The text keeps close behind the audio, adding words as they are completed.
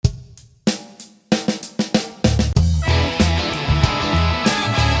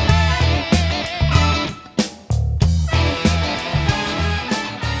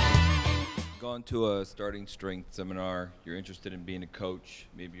going to a starting strength seminar, you're interested in being a coach,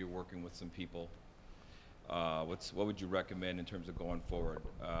 maybe you're working with some people. What would you recommend in terms of going forward?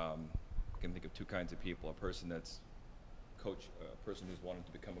 I can think of two kinds of people: a person that's a person who's wanting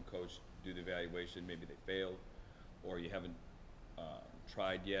to become a coach, do the evaluation, maybe they failed, or you haven't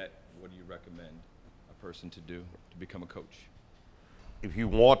tried yet. What do you recommend a person to do to become a coach? If you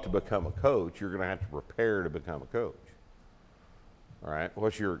want to become a coach, you're going to have to prepare to become a coach. All right.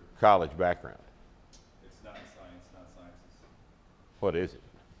 What's your college background? It's not science, not sciences. What is it?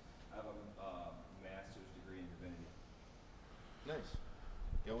 I have a master's degree in divinity. Nice.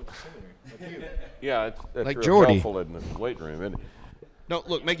 Go with the seminary. Like you. Yeah, it's Like real Jordy. helpful in the weight room, isn't it? No,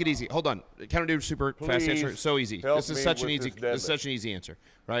 look, make it easy. Hold on. Can I do a super fast Please answer? It's so easy. help This is me such an with easy. this This is such deadlift. an easy answer,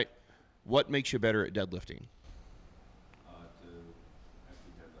 right? What makes you better at deadlifting?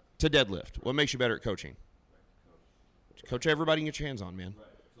 To deadlift. What makes you better at coaching? Coach everybody you get your hands on, man.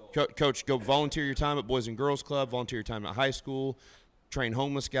 Coach, go volunteer your time at Boys and Girls Club, volunteer your time at high school, train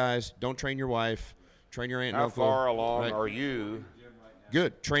homeless guys, don't train your wife, train your aunt and How uncle. far along right? are you?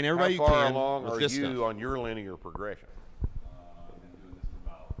 Good. Train everybody How you far can along with are this you stuff. on your linear progression? I've been doing this for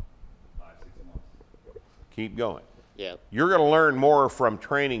about 5-6 months. Keep going. Yeah. You're going to learn more from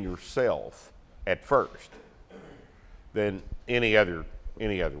training yourself at first than any other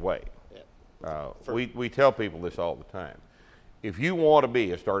way. Yeah. We tell people this all the time. If you want to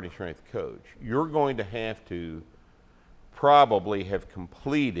be a starting strength coach, you're going to have to probably have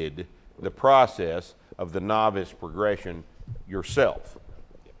completed the process of the novice progression yourself,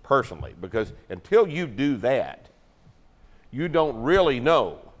 personally, because until you do that, you don't really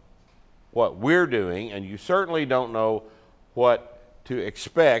know what we're doing, and you certainly don't know what to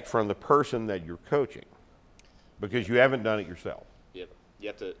expect from the person that you're coaching, because you haven't done it yourself. Yep. You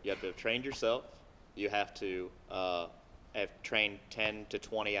have to have trained yourself. You have to have trained 10 to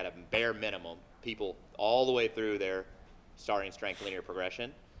 20 at a bare minimum people all the way through their starting strength linear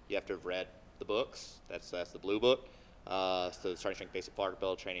progression. You have to have read the books. That's the blue book. So starting strength basic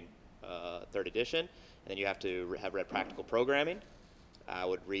barbell training, 3rd edition, and then you have to have read practical programming. I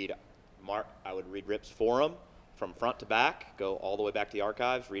would read Rip's forum from front to back, go all the way back to the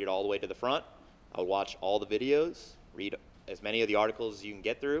archives, read it all the way to the front. I would watch all the videos, read as many of the articles as you can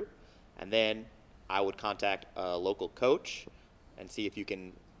get through, and then I would contact a local coach and see if you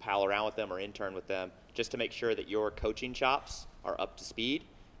can pal around with them or intern with them, just to make sure that your coaching chops are up to speed.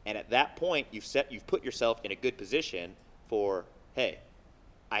 And at that point, you've put yourself in a good position for, hey,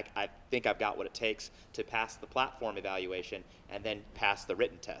 I think I've got what it takes to pass the platform evaluation and then pass the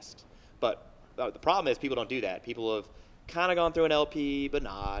written test. But the problem is people don't do that. People have kind of gone through an LP, but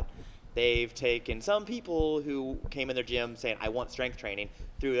not. They've taken some people who came in their gym saying, I want strength training,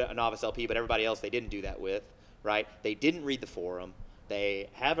 through a novice LP, but everybody else they didn't do that with, right? They didn't read the forum. They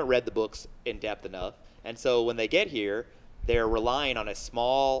haven't read the books in depth enough. And so when they get here, they're relying on a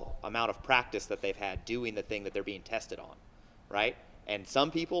small amount of practice that they've had doing the thing that they're being tested on, right? And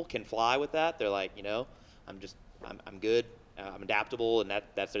some people can fly with that. They're like, I'm good, I'm adaptable, and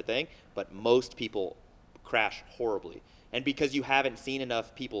that's their thing. But most people crash horribly. And because you haven't seen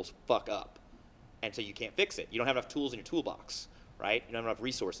enough people fuck up, and so you can't fix it. You don't have enough tools in your toolbox, right? You don't have enough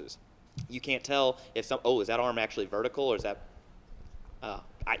resources. You can't tell if is that arm actually vertical, or is that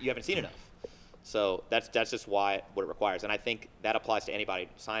you haven't seen enough. So that's just what it requires. And I think that applies to anybody,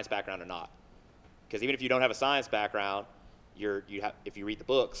 science background or not. Because even if you don't have a science background, if you read the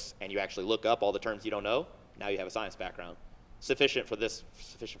books and you actually look up all the terms you don't know, now you have a science background. Sufficient for this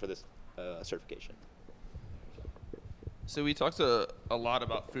certification. So we talked a lot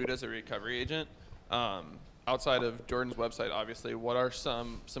about food as a recovery agent. Outside of Jordan's website, obviously, what are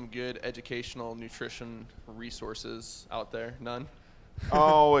some good educational nutrition resources out there? None?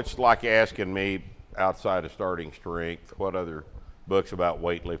 Oh, it's like asking me outside of starting strength, what other books about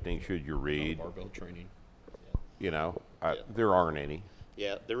weightlifting should you read? Barbell training. There aren't any.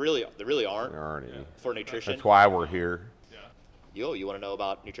 Yeah, there really aren't. There aren't any. For nutrition. That's why we're here. You want to know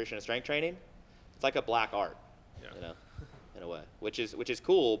about nutrition and strength training? It's like a black art, in a way, which is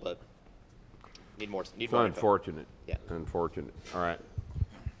cool, but need more. It's unfortunate. Yeah. Unfortunate. All right,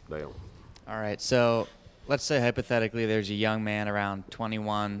 Dale. All right, so let's say hypothetically there's a young man around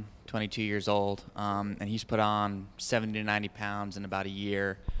 21, 22 years old, and he's put on 70 to 90 pounds in about a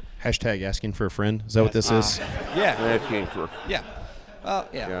year. Hashtag asking for a friend. Is that what this is? Yeah. That came for. Yeah. Well,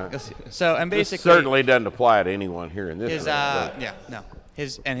 yeah. Yeah. So, and This basically, certainly doesn't apply to anyone here in this his room. but- yeah, no.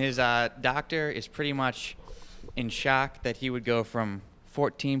 His doctor is pretty much in shock that he would go from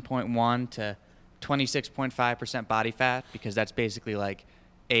 14.1 to 26.5% body fat, because that's basically like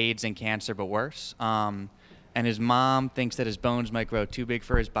AIDS and cancer but worse. And his mom thinks that his bones might grow too big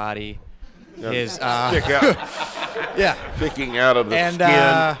for his body. his Stick out, yeah, sticking out of the And,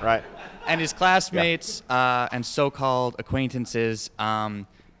 skin, right? and his classmates and so-called acquaintances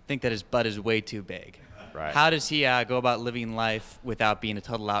think that his butt is way too big. Right. How does he go about living life without being a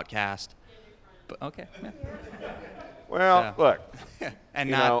total outcast? But, okay. Yeah. Well, Yeah. look, And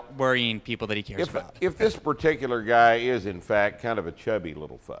You not know, worrying people that he cares if about. if this particular guy is in fact kind of a chubby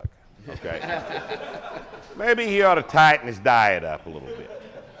little fuck, okay, maybe he ought to tighten his diet up a little bit,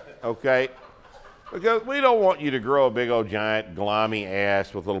 okay? Because we don't want you to grow a big old giant glommy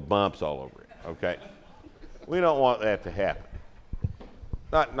ass with little bumps all over it, okay? We don't want that to happen.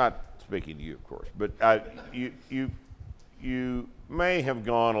 Not speaking to you, of course, but you may have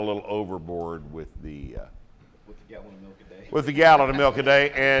gone a little overboard with the gallon of milk a day. with the gallon of milk a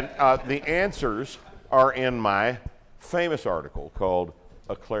day, and the answers are in my famous article called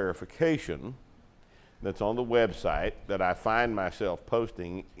 "A Clarification," that's on the website that I find myself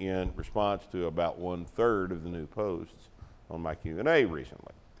posting in response to about 1/3 of the new posts on my Q&A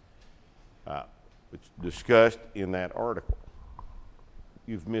recently, which discussed in that article.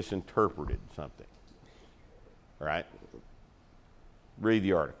 You've misinterpreted something, all right? Read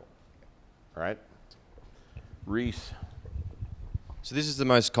the article, all right? Reese. So this is the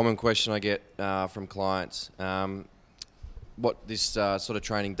most common question I get from clients. What this sort of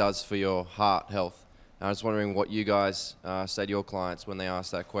training does for your heart health. I was wondering what you guys say to your clients when they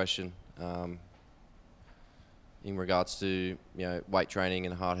ask that question in regards to weight training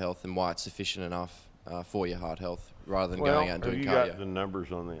and heart health, and why it's sufficient enough for your heart health rather than going out and have doing you cardio. got the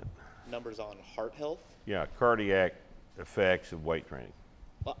numbers on that? Numbers on heart health. Yeah, cardiac effects of weight training.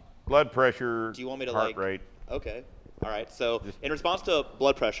 Well, Blood pressure, do you want me to heart rate. Okay. All right. So in response to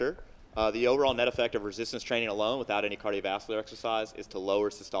blood pressure, the overall net effect of resistance training alone without any cardiovascular exercise is to lower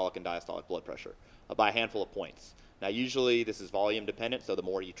systolic and diastolic blood pressure by a handful of points. Now, usually this is volume dependent, so the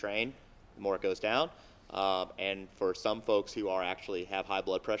more you train, the more it goes down. And for some folks who actually have high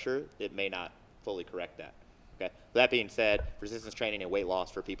blood pressure, it may not fully correct that. Okay. That being said, resistance training and weight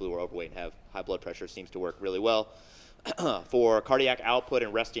loss for people who are overweight and have high blood pressure seems to work really well. For cardiac output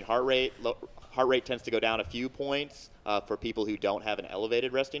and resting heart rate, heart rate tends to go down a few points for people who don't have an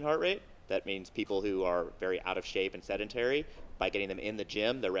elevated resting heart rate. That means people who are very out of shape and sedentary. By getting them in the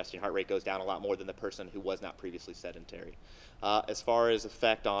gym, their resting heart rate goes down a lot more than the person who was not previously sedentary. As far as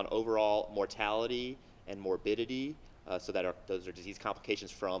effect on overall mortality and morbidity, those are disease complications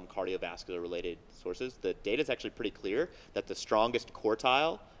from cardiovascular related sources, the data is actually pretty clear that the strongest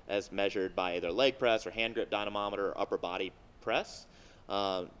quartile, as measured by either leg press or hand grip dynamometer or upper body press,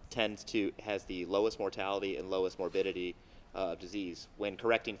 has the lowest mortality and lowest morbidity of disease when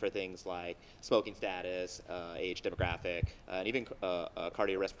correcting for things like smoking status, age demographic, and even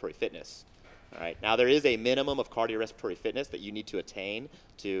cardiorespiratory fitness. All right. Now, there is a minimum of cardiorespiratory fitness that you need to attain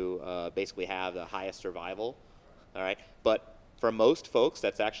to basically have the highest survival. All right. But for most folks,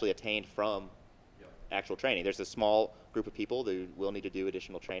 that's actually attained from actual training. There's a small group of people who will need to do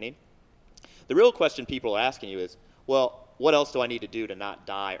additional training. The real question people are asking you is, well, what else do I need to do to not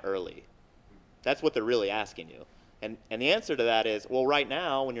die early? That's what they're really asking you. And the answer to that is, well, right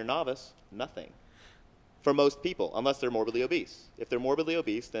now, when you're novice, nothing. For most people, unless they're morbidly obese. If they're morbidly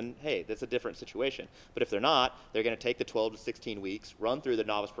obese, then, hey, that's a different situation. But if they're not, they're going to take the 12 to 16 weeks, run through the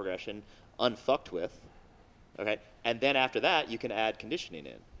novice progression, unfucked with, okay? And then after that, you can add conditioning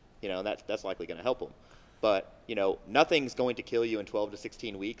in. And that's likely going to help them. But, nothing's going to kill you in 12 to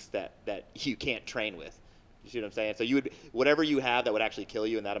 16 weeks that you can't train with. You see what I'm saying? So whatever you have that would actually kill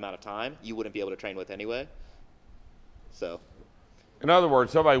you in that amount of time, you wouldn't be able to train with anyway. So, In other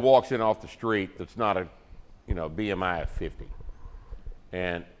words, somebody walks in off the street that's not a, BMI of 50,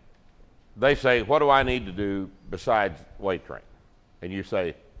 and they say, "What do I need to do besides weight train?" And you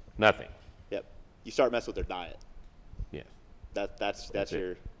say, "Nothing." yep. You start messing with their diet. Yes. That's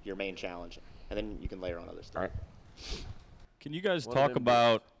it. your main challenge, and then you can layer on other stuff. All right. Can you guys One of talk them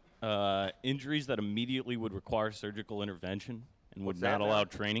about injuries that immediately would require surgical intervention and would What's that not now? allow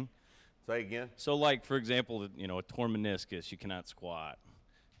training? Say again. So, like, for example, a torn meniscus, you cannot squat.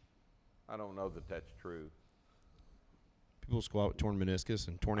 I don't know that that's true. People squat with torn meniscus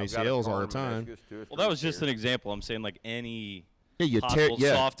and torn I've got a ACLs all torn the time. meniscus, 2 or Well, that 3 was just an years. example. I'm saying, like, any Yeah, you tear. possible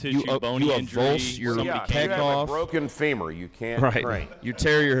Yeah, soft tissue, you, bony you injury. avulse your somebody Yeah, can't- you pec have a off. broken femur. You can't Right. train. You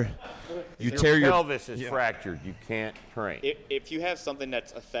tear your. You tear your. pelvis is fractured. You can't train. If you have something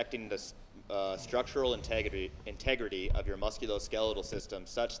that's affecting the structural integrity of your musculoskeletal system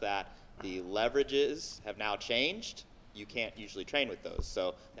such that the leverages have now changed, you can't usually train with those.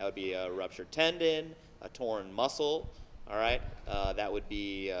 So that would be a ruptured tendon, a torn muscle, all right? That would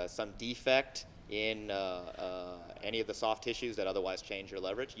be some defect in any of the soft tissues that otherwise change your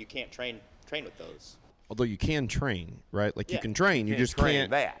leverage. You can't train train with those. Although you can train, right? Like you Yeah. can train, you Can't just train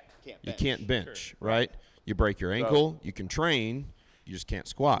can't. that. You can't bench, right? You break your ankle. You can train. You just can't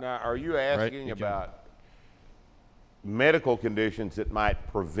squat. Now, are you asking about medical conditions that might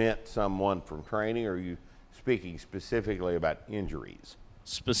prevent someone from training, or are you speaking specifically about injuries?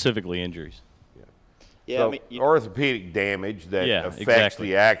 Specifically injuries. Yeah, So I mean, orthopedic damage that Yeah, affects exactly.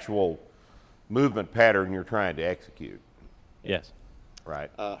 the actual movement pattern you're trying to execute, Yes.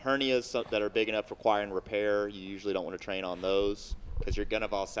 right? hernias that are big enough requiring repair, you usually don't want to train on those because you're gonna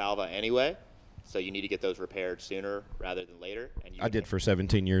Valsalva anyway. So you need to get those repaired sooner rather than later. And you I did for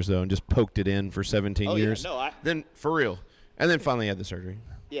 17 years though, and just poked it in for 17 Oh, yeah, years. no, then for real, and then finally had the surgery.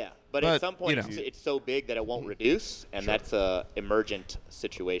 Yeah, but But, at some point you know. it's so big that it won't reduce, and that's a emergent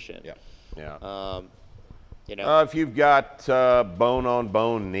situation. Yeah. You know, If you've got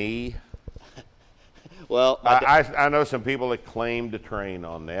bone-on-bone knee, well, I know some people that claim to train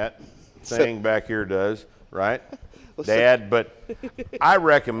on that. Thing back here does, right? Dad, but I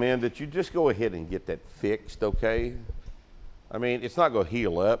recommend that you just go ahead and get that fixed, okay? I mean, it's not going to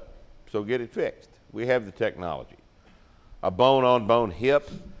heal up, so get it fixed. We have the technology. A bone-on-bone hip,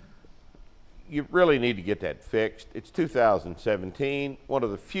 you really need to get that fixed. It's 2017. One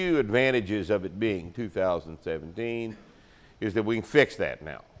of the few advantages of it being 2017 is that we can fix that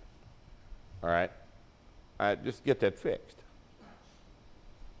now. All right? Just get that fixed.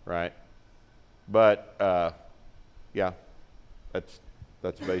 Right? But, yeah, that's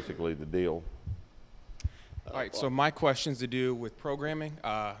basically the deal. All right, so my question's to do with programming.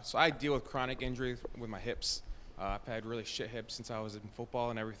 So I deal with chronic injuries with my hips. I've had really shit hips since I was in football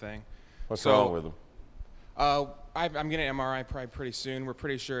and everything. What's So, wrong with them? I'm getting an MRI probably pretty soon. We're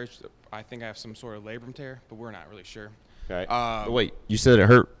pretty sure. I think I have some sort of labrum tear, but we're not really sure. Okay. But wait, you said it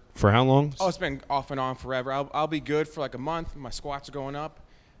hurt for how long? Oh, it's been off and on forever. I'll be good for like a month. My squats are going up.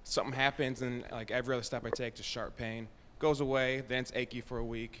 Something happens, and like every other step I take, just sharp pain. Goes away, then it's achy for a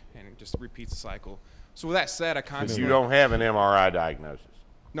week, and it just repeats the cycle. So with that said, I constantly. You don't have an MRI diagnosis.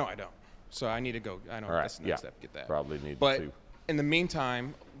 No, I don't. So I need to go. I know All right, that's the next step to get that. probably need But to. in the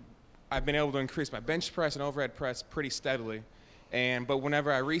meantime, I've been able to increase my bench press and overhead press pretty steadily. But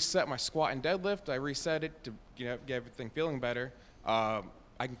whenever I reset my squat and deadlift, I reset it to get everything feeling better. I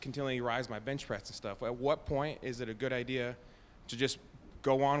can continually rise my bench press and stuff. At what point is it a good idea to just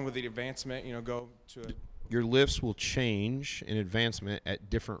go on with the advancement? Go to a Your lifts will change in advancement at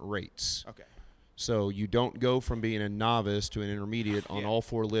different rates. okay. So you don't go from being a novice to an intermediate on Yeah. all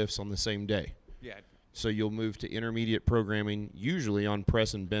 4 lifts on the same day. Yeah. So you'll move to intermediate programming usually on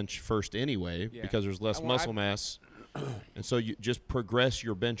press and bench first anyway, Yeah. because there's less Well, muscle mass. And so you just progress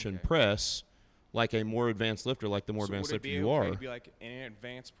your bench and press like a more advanced lifter, like the more So advanced would it lifter be you okay are. to be like an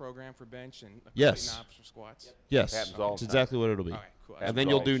advanced program for bench and a Yes. complete novice for squats? Yes, Happens all that's the exactly what it'll be. All right, cool. And then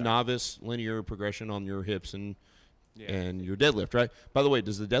you'll Happens all do the time. novice linear progression on your hips and Yeah. and your deadlift, right? By the way,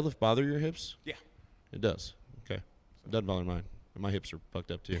 does the deadlift bother your hips? Yeah. It does. Okay. It doesn't bother mine. My hips are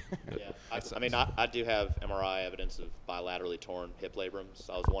fucked up too. Yeah, I mean, I do have MRI evidence of bilaterally torn hip labrums.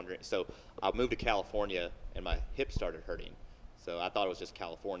 I was wondering, so I moved to California and my hip started hurting. So I thought it was just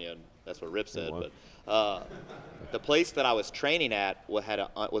California, and that's what Rip said. was. But the place that I was training at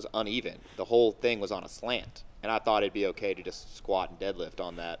was uneven. The whole thing was on a slant, and I thought it'd be okay to just squat and deadlift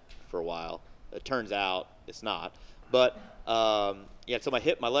on that for a while. It turns out it's not. But yeah, so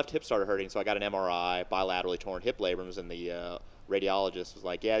my left hip started hurting, so I got an MRI, bilaterally torn hip labrums, and the radiologist was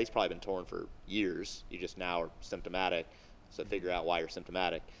like, yeah, these probably been torn for years. You just now are symptomatic, so figure out why you're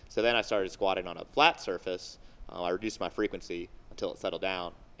symptomatic. So then I started squatting on a flat surface. I reduced my frequency until it settled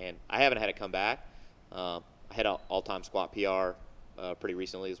down, and I haven't had it come back. I had an all-time squat PR pretty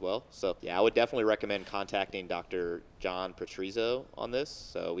recently as well. So yeah, I would definitely recommend contacting Dr. John Patrizio on this.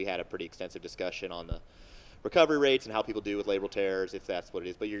 So we had a pretty extensive discussion on the recovery rates and how people do with labral tears, if that's what it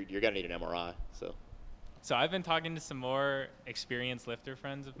is. But you're going to need an MRI. So I've been talking to some more experienced lifter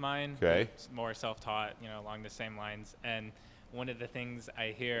friends of mine, Okay. who's more self-taught, along the same lines. And one of the things I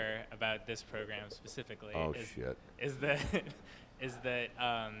hear about this program specifically Oh, shit. is that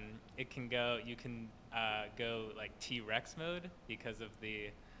you can go like T-Rex mode because of the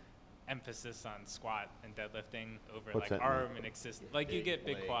emphasis on squat and deadlifting over What's like that mean? arm and like you get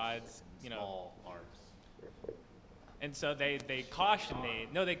big legs, quads, small arms. And so they caution me.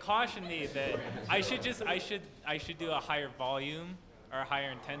 No, they caution me that I should do a higher volume or a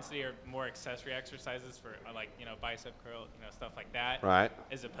higher intensity or more accessory exercises for like bicep curl, stuff like that. Right.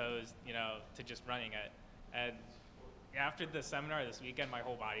 As opposed, to just running it. And after the seminar this weekend, my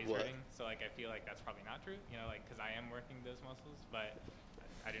whole body's hurting. So like I feel like that's probably not true. Because I am working those muscles. But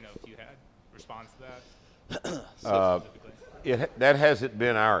I don't know if you had response to that. That hasn't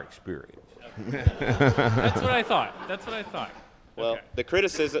been our experience. That's what I thought. That's what I thought. Well, Okay.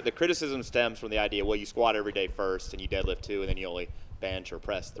 the criticism stems from the idea, well, you squat every day first, and you deadlift 2, and then you only bench or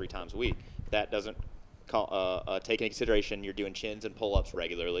press 3 times a week. That doesn't take into consideration you're doing chins and pull-ups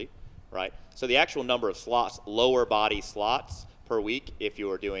regularly, right? So the actual number of slots, lower body slots per week, if you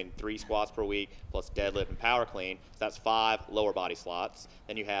are doing 3 squats per week plus deadlift and power clean, so that's 5 lower body slots.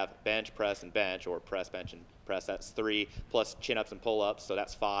 Then you have bench, press, and bench, or press, bench, and press. That's 3 plus chin-ups and pull-ups, so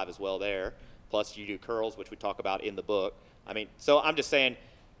that's 5 as well there. Plus you do curls, which we talk about in the book. I mean, so I'm just saying,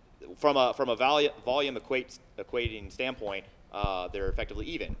 from a volume equating standpoint, they're effectively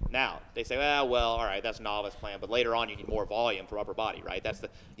even. Now they say, well, all right, that's novice plan, but later on you need more volume for upper body, right?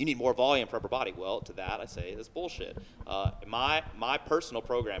 You need more volume for upper body. Well, to that I say that's bullshit. My personal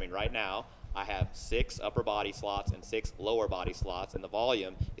programming right now, I have 6 upper body slots and 6 lower body slots, and the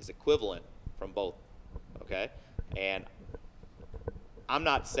volume is equivalent from both. Okay, and I'm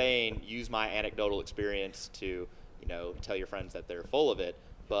not saying use my anecdotal experience to, tell your friends that they're full of it,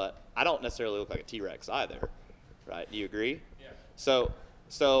 but I don't necessarily look like a T-Rex either, right? Do you agree? Yeah. So,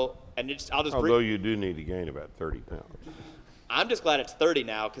 I'll just. Although you do need to gain about 30 pounds. I'm just glad it's 30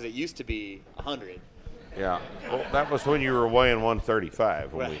 now because it used to be 100. Yeah. Well, that was when you were weighing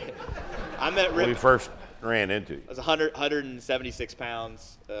 135 when we first ran into you. I was 176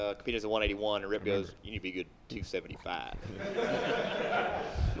 pounds, competed as a 181, and Rip goes, you need to be good 275. A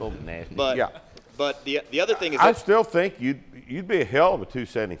little nasty. But, yeah. But the other thing is I that still think you'd be a hell of a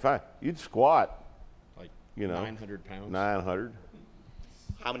 275. You'd squat, Like 900 pounds. 900.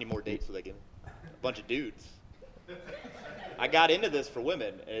 how many more dates will they give me? A bunch of dudes. I got into this for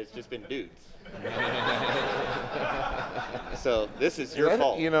women, and it's just been dudes. So this is your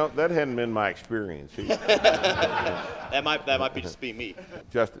fault. That hadn't been my experience either. That might be just be me.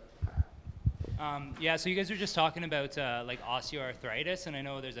 Justin. Yeah, so you guys were just talking about like osteoarthritis, and I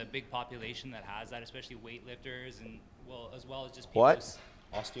know there's a big population that has that, especially weightlifters, and as well as just people. What?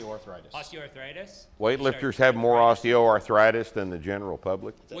 Osteoarthritis. Osteoarthritis. Weightlifters have more osteoarthritis than the general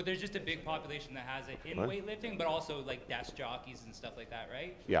public? Well, there's just a big population that has it in weightlifting, but also like desk jockeys and stuff like that,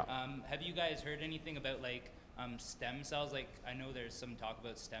 right? Yeah. Have you guys heard anything about like stem cells? Like I know there's some talk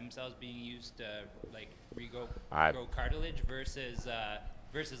about stem cells being used to like grow cartilage versus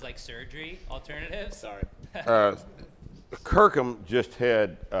like surgery alternatives. Sorry. Kirkham just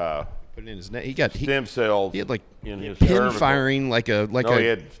had Put it in his neck. He got stem cells. He had like in his pin cervical. firing like a he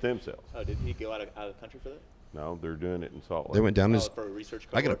had stem cells. Oh, did he go out of the country for that? No, they're doing it in Salt Lake. They went down his. For a research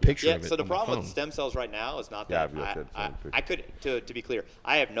I got a cohort? picture yeah, of it. So the on my problem with phone. stem cells right now is not Yeah, that I've got that same I could to be clear,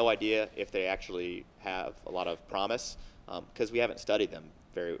 I have no idea if they actually have a lot of promise because we haven't studied them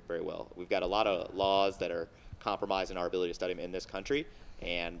very very well. We've got a lot of laws that are compromising our ability to study them in this country,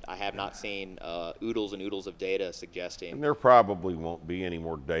 and I have not seen oodles and oodles of data suggesting. And there probably won't be any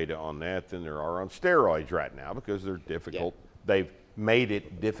more data on that than there are on steroids right now because they're difficult. Yeah. They've made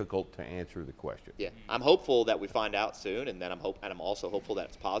it difficult to answer the question. Yeah, I'm hopeful that we find out soon, and then I'm also hopeful that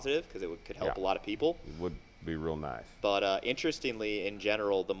it's positive because it could help a lot of people. It would be real nice. But interestingly, in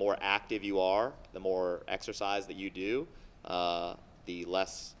general, the more active you are, the more exercise that you do, the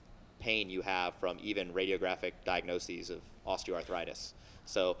less pain you have from even radiographic diagnoses of osteoarthritis.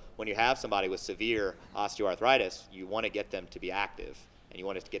 So when you have somebody with severe osteoarthritis, you want to get them to be active, and you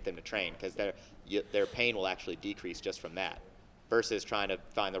want to get them to train because their pain will actually decrease just from that, versus trying to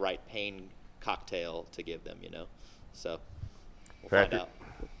find the right pain cocktail to give them, So we'll find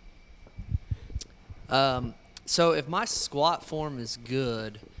out. So if my squat form is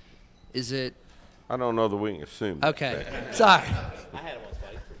good, is it? I don't know that we can assume that. Okay, sorry. I had it once,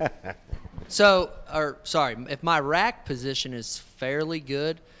 buddy. If my rack position is fairly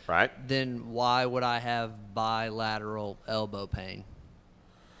good, right, then why would I have bilateral elbow pain?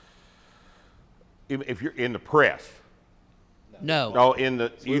 If you're in the press. No. No,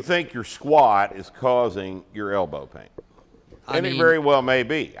 you think your squat is causing your elbow pain. And it very well may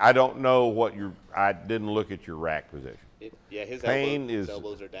be. I don't know I didn't look at your rack position. His his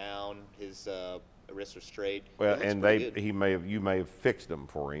elbows are down, his wrists are straight. Well, and you may have fixed them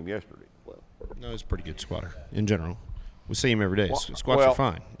for him yesterday. No, he's a pretty good squatter in general. We see him every day. Squats are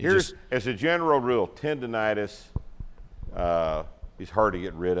fine. As a general rule, tendonitis is hard to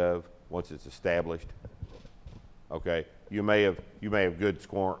get rid of once it's established. Okay, you may have good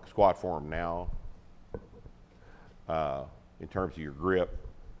squat form now in terms of your grip,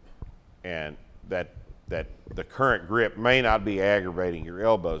 and that the current grip may not be aggravating your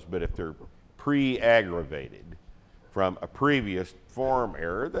elbows, but if they're pre-aggravated from a previous form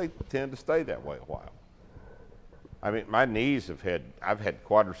error, they tend to stay that way a while. I mean, my knees I've had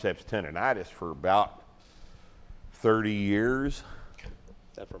quadriceps tendonitis for about 30 years.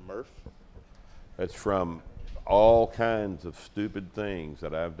 Is that from Murph? That's from all kinds of stupid things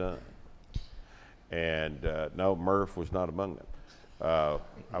that I've done. And no, Murph was not among them. I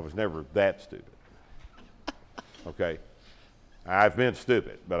was never that stupid. Okay? I've been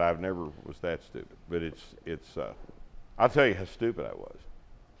stupid, but I've never was that stupid. But I'll tell you how stupid I was.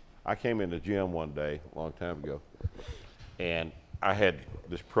 I came in the gym one day, a long time ago, and I had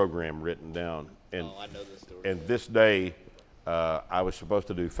this program written down. And, I know this story. And this day, I was supposed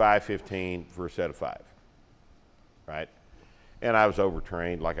to do 5:15 for a set of 5, right? And I was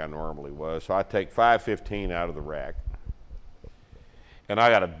overtrained like I normally was. So I take 5:15 out of the rack, and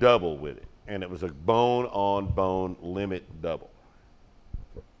I got a double with it. And it was a bone-on-bone limit double.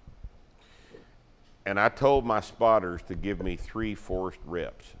 And I told my spotters to give me 3 forced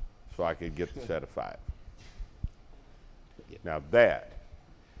reps so I could get the set of 5. Now that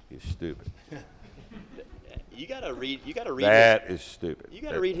is stupid. You gotta read. That is stupid. You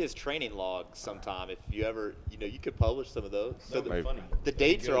gotta read his training logs sometime. If you ever, you could publish some of those. So the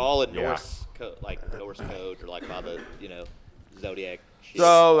dates are all in Norse code, like Norse code, or like by the zodiac. Shit.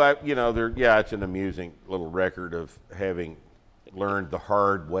 So it's an amusing little record of having learned the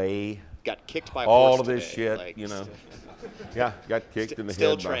hard way. Got kicked by a all horse of this today, shit, Yeah, got kicked in the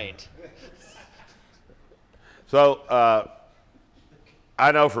still head. Still trained. So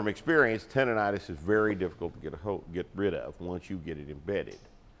I know from experience, tendonitis is very difficult to get rid of once you get it embedded.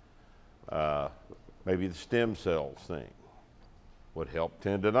 Maybe the stem cells thing would help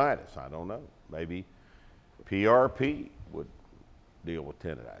tendonitis. I don't know. Maybe PRP would deal with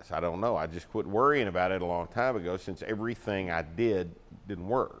tendonitis. I don't know. I just quit worrying about it a long time ago since everything I didn't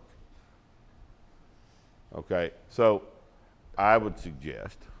work. Okay, so I would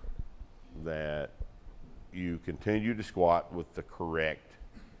suggest that you continue to squat with the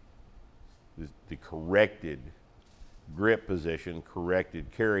corrected grip position, corrected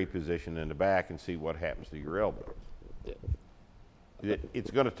carry position in the back, and see what happens to your elbows. Yeah.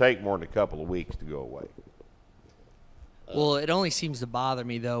 It's going to take more than a couple of weeks to go away. Well, it only seems to bother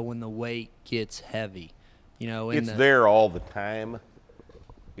me, though, when the weight gets heavy. It's there all the time.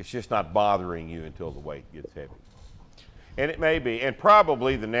 It's just not bothering you until the weight gets heavy. And it may be, and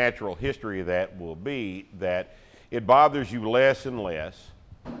probably the natural history of that will be that it bothers you less and less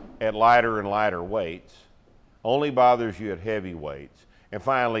at lighter and lighter weights, only bothers you at heavy weights, and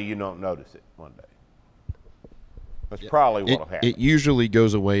finally you don't notice it one day. That's probably what will happen. It usually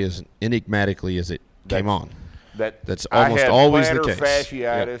goes away as enigmatically as it came on. That's almost I had always the plantar case.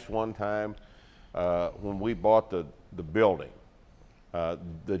 fasciitis one time when we bought the building.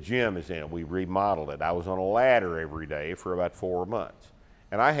 The gym is in. We remodeled it. I was on a ladder every day for about 4 months.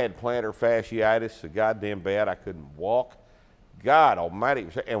 And I had plantar fasciitis so goddamn bad I couldn't walk. God almighty.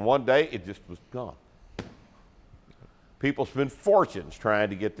 And one day it just was gone. People spend fortunes trying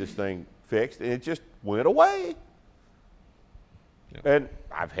to get this thing fixed, and it just went away. Yep. And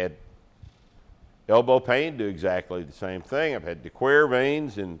I've had elbow pain do exactly the same thing. I've had DeQuerre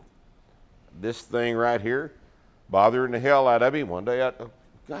veins and this thing right here bothering the hell out of me. One day,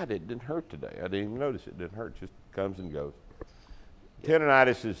 God, it didn't hurt today. I didn't even notice it didn't hurt. It just comes and goes.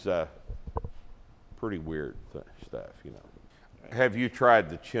 Tendonitis is pretty weird stuff, Have you tried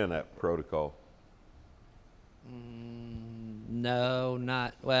the chin-up protocol? No,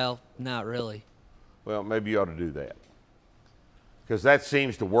 not really. Well, maybe you ought to do that. Because that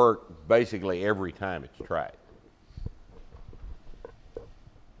seems to work basically every time it's tried.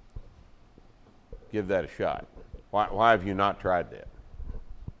 Give that a shot. Why have you not tried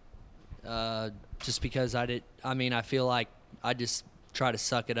that? Just because I feel like I just try to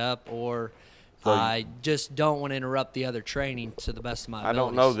suck it up, or So I just don't want to interrupt the other training to the best of my I abilities.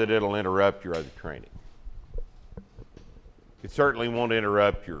 don't know that it'll interrupt your other training. It certainly won't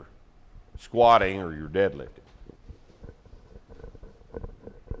interrupt your squatting or your deadlifting.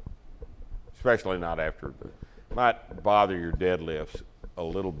 Especially not after might bother your deadlifts a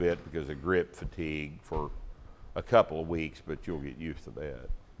little bit because of grip fatigue for a couple of weeks, but you'll get used to that.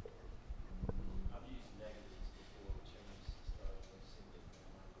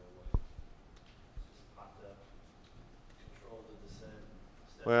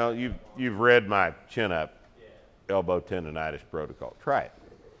 Well, you've read my chin-up elbow tendonitis protocol. Try it.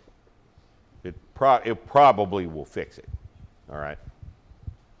 It probably will fix it. All right.